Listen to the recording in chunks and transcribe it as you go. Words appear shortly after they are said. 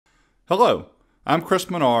Hello, I'm Chris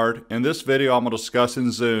Menard. In this video, I'm going to discuss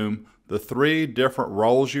in Zoom the 3 different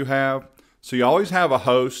roles you have. So you always have a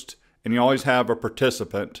host and you always have a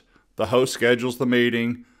participant. The host schedules the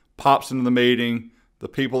meeting, pops into the meeting. The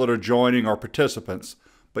people that are joining are participants.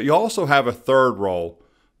 But you also have a third role,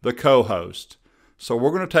 the co-host. So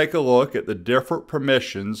we're going to take a look at the different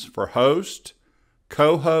permissions for host,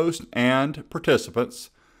 co-host, and participants.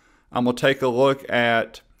 I'm going to take a look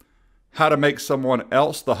at how to make someone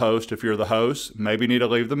else the host if you're the host, maybe need to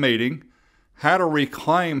leave the meeting, how to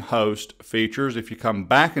reclaim host features if you come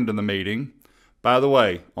back into the meeting. By the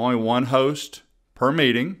way, only one host per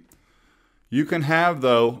meeting. You can have,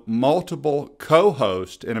 though, multiple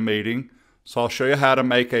co-hosts in a meeting, so I'll show you how to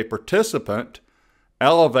make a participant,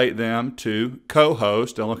 elevate them to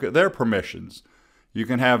co-host, and look at their permissions. You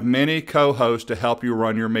can have many co-hosts to help you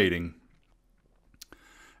run your meeting.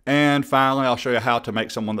 And finally, I'll show you how to make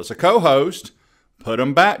someone that's a co-host, put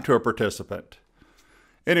them back to a participant.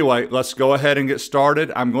 Anyway, let's go ahead and get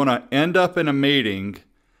started. I'm going to end up in a meeting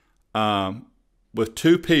with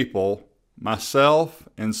 2 people, myself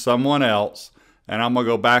and someone else, and I'm going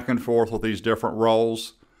to go back and forth with these different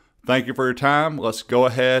roles. Thank you for your time. Let's go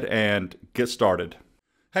ahead and get started.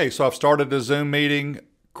 Hey, so I've started a Zoom meeting.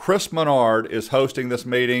 Chris Menard is hosting this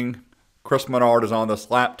meeting. Chris Menard is on this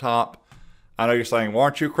laptop. I know you're saying, well,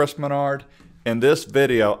 aren't you Chris Menard? In this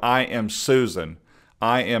video, I am Susan.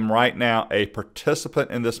 I am right now a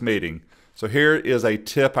participant in this meeting. So here is a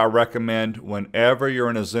tip I recommend whenever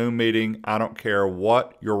you're in a Zoom meeting. I don't care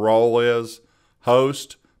what your role is,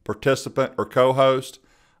 host, participant, or co-host.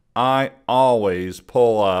 I always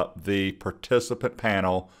pull up the participant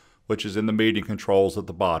panel, which is in the meeting controls at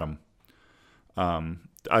the bottom.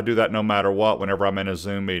 I do that no matter what whenever I'm in a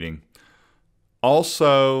Zoom meeting.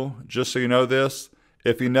 Also, just so you know this,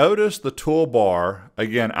 if you notice the toolbar,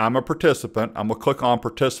 again, I'm a participant. I'm going to click on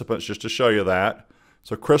participants just to show you that.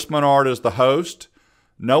 So Chris Menard is the host.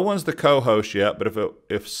 No one's the co-host yet, but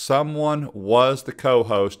if someone was the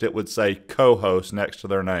co-host, it would say co-host next to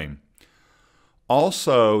their name.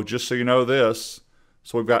 Also, just so you know this,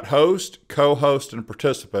 so we've got host, co-host, and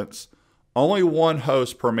participants. Only one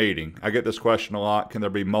host per meeting. I get this question a lot. Can there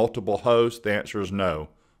be multiple hosts? The answer is no.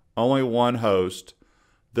 Only one host.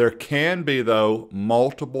 There can be, though,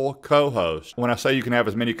 multiple co-hosts. When I say you can have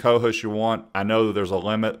as many co-hosts you want, I know that there's a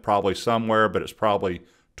limit probably somewhere, but it's probably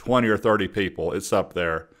 20 or 30 people. It's up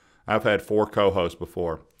there. I've had 4 co-hosts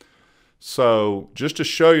before. So just to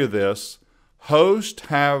show you this, hosts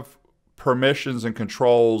have permissions and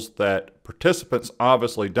controls that participants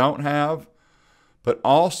obviously don't have, but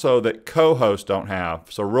also that co-hosts don't have.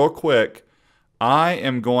 So real quick, I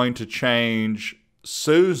am going to change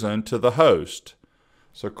Susan to the host.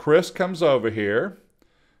 So Chris comes over here.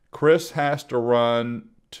 Chris has an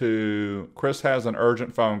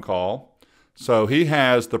urgent phone call. So he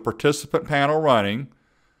has the participant panel running.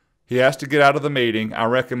 He has to get out of the meeting. I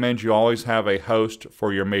recommend you always have a host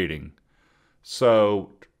for your meeting.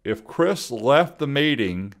 So if Chris left the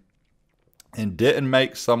meeting and didn't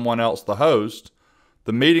make someone else the host,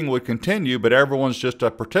 the meeting would continue, but everyone's just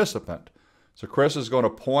a participant. So Chris is going to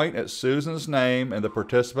point at Susan's name in the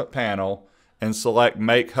participant panel and select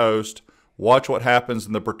Make Host. Watch what happens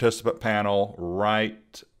in the participant panel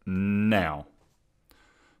right now.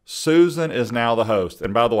 Susan is now the host.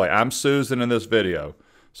 And by the way, I'm Susan in this video.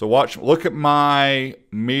 So look at my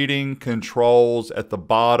meeting controls at the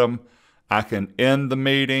bottom. I can end the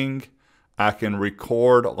meeting. I can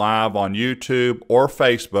record live on YouTube or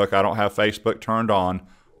Facebook. I don't have Facebook turned on.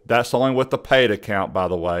 That's only with the paid account, by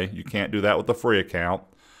the way. You can't do that with the free account.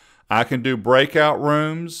 I can do breakout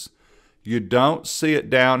rooms. You don't see it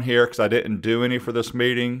down here because I didn't do any for this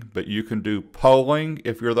meeting, but you can do polling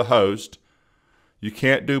if you're the host. You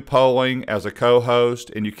can't do polling as a co-host,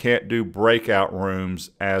 and you can't do breakout rooms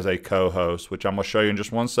as a co-host, which I'm going to show you in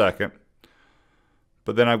just one second.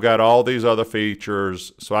 But then I've got all these other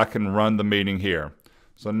features, so I can run the meeting here.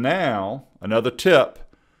 So now, another tip.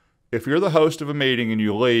 If you're the host of a meeting and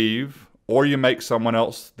you leave, or you make someone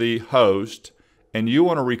else the host, and you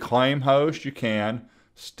want to reclaim host, you can.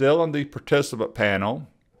 Still in the participant panel,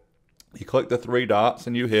 you click the 3 dots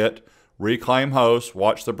and you hit reclaim host.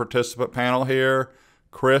 Watch the participant panel here.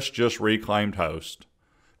 Chris just reclaimed host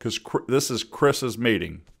because this is Chris's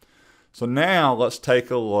meeting. So now let's take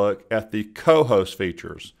a look at the co-host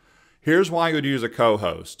features. Here's why you would use a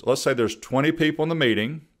co-host. Let's say there's 20 people in the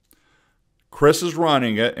meeting. Chris is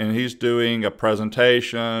running it and he's doing a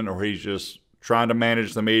presentation or he's just trying to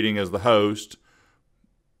manage the meeting as the host.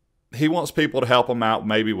 He wants people to help him out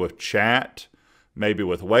maybe with chat, maybe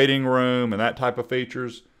with waiting room and that type of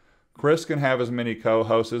features. Chris can have as many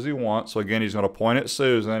co-hosts as he wants. So again, he's going to point at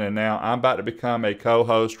Susan, and now I'm about to become a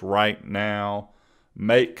co-host right now.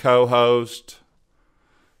 Make co-host.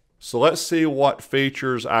 So let's see what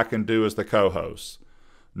features I can do as the co-host.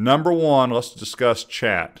 Number one, let's discuss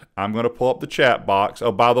chat. I'm going to pull up the chat box.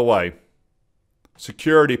 Oh, by the way,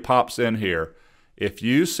 security pops in here. If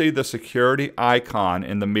you see the security icon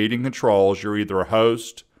in the meeting controls, you're either a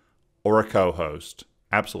host or a co-host.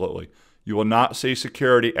 Absolutely. You will not see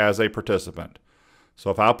security as a participant.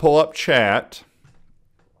 So if I pull up chat,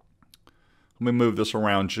 let me move this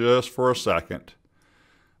around just for a second.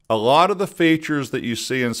 A lot of the features that you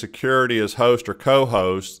see in security as host or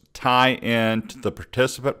co-host tie into the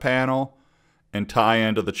participant panel and tie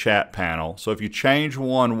into the chat panel. So if you change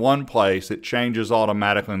one place, it changes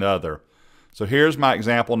automatically in the other. So here's my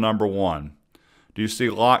example number one. Do you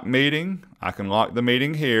see lock meeting? I can lock the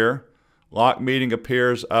meeting here. Lock meeting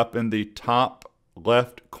appears up in the top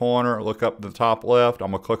left corner. Look up the top left.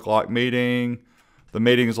 I'm going to click lock meeting. The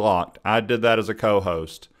meeting is locked. I did that as a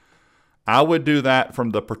co-host. I would do that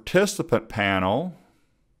from the participant panel.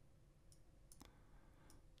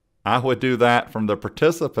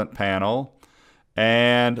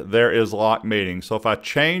 And there is lock meeting. So if I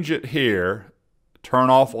change it here, turn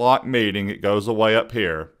off lock meeting, it goes away up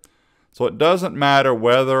here. So it doesn't matter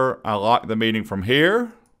whether I lock the meeting from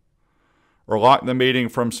here or lock the meeting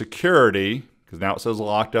from security, because now it says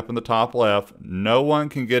locked up in the top left. No one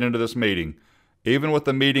can get into this meeting. Even with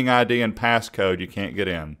the meeting ID and passcode, you can't get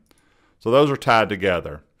in. So those are tied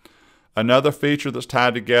together. Another feature that's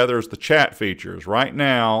tied together is the chat features. Right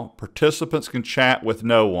now, participants can chat with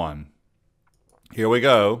no one. Here we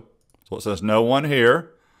go. So it says no one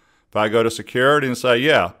here. If I go to security and say,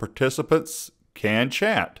 yeah, participants can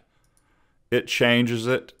chat, it changes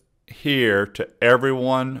it here to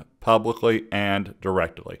everyone publicly and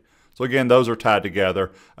directly. So again, those are tied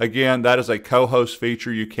together. Again, that is a co-host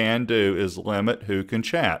feature you can do, is limit who can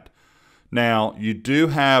chat. Now, you do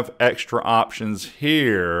have extra options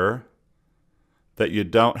here that you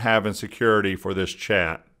don't have in security for this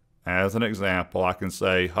chat. As an example, I can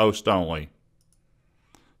say host only.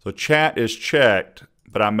 So chat is checked,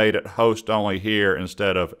 but I made it host only here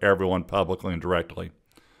instead of everyone publicly and directly.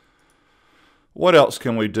 What else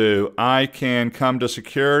can we do? I can come to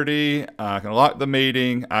security, I can lock the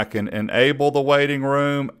meeting, I can enable the waiting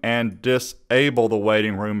room and disable the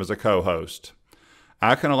waiting room as a co-host.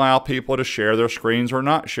 I can allow people to share their screens or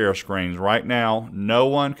not share screens. Right now, no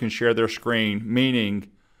one can share their screen, meaning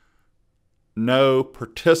no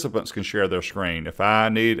participants can share their screen. If I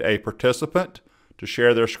need a participant to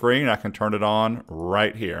share their screen, I can turn it on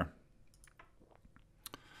right here.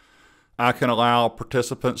 I can allow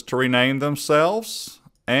participants to rename themselves,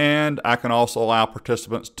 and I can also allow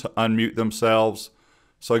participants to unmute themselves.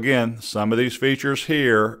 So again, some of these features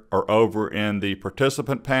here are over in the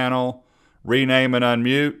participant panel. Rename and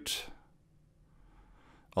unmute.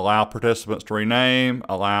 Allow participants to rename.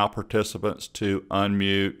 Allow participants to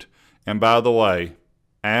unmute. And by the way,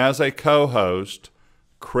 as a co-host,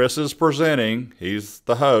 Chris is presenting. He's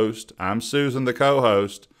the host. I'm Susan, the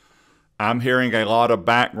co-host. I'm hearing a lot of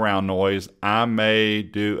background noise. I may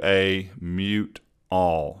do a mute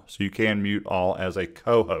all. So you can mute all as a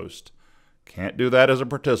co-host. Can't do that as a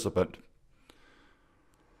participant.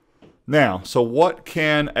 Now, so what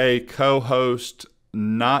can a co-host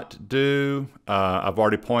not do? I've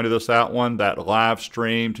already pointed this out one. That live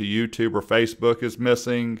stream to YouTube or Facebook is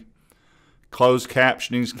missing. Closed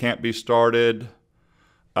captionings can't be started.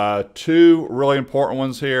 Two really important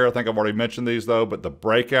ones here. I think I've already mentioned these though, but the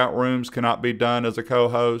breakout rooms cannot be done as a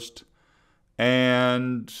co-host.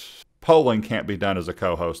 And polling can't be done as a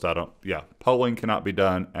co-host. Polling cannot be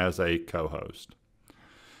done as a co-host.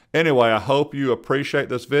 Anyway, I hope you appreciate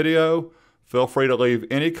this video. Feel free to leave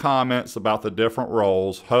any comments about the different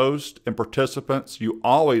roles. Host and participants you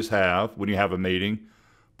always have when you have a meeting,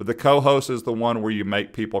 but the co-host is the one where you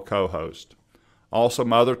make people co-host. Also,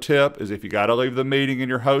 my other tip is if you got to leave the meeting and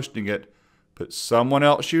you're hosting it, put someone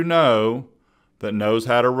else you know that knows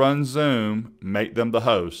how to run Zoom, make them the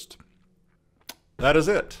host. That is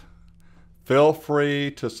it. Feel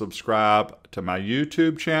free to subscribe to my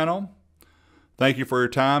YouTube channel. Thank you for your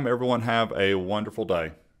time. Everyone have a wonderful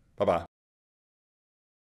day. Bye-bye.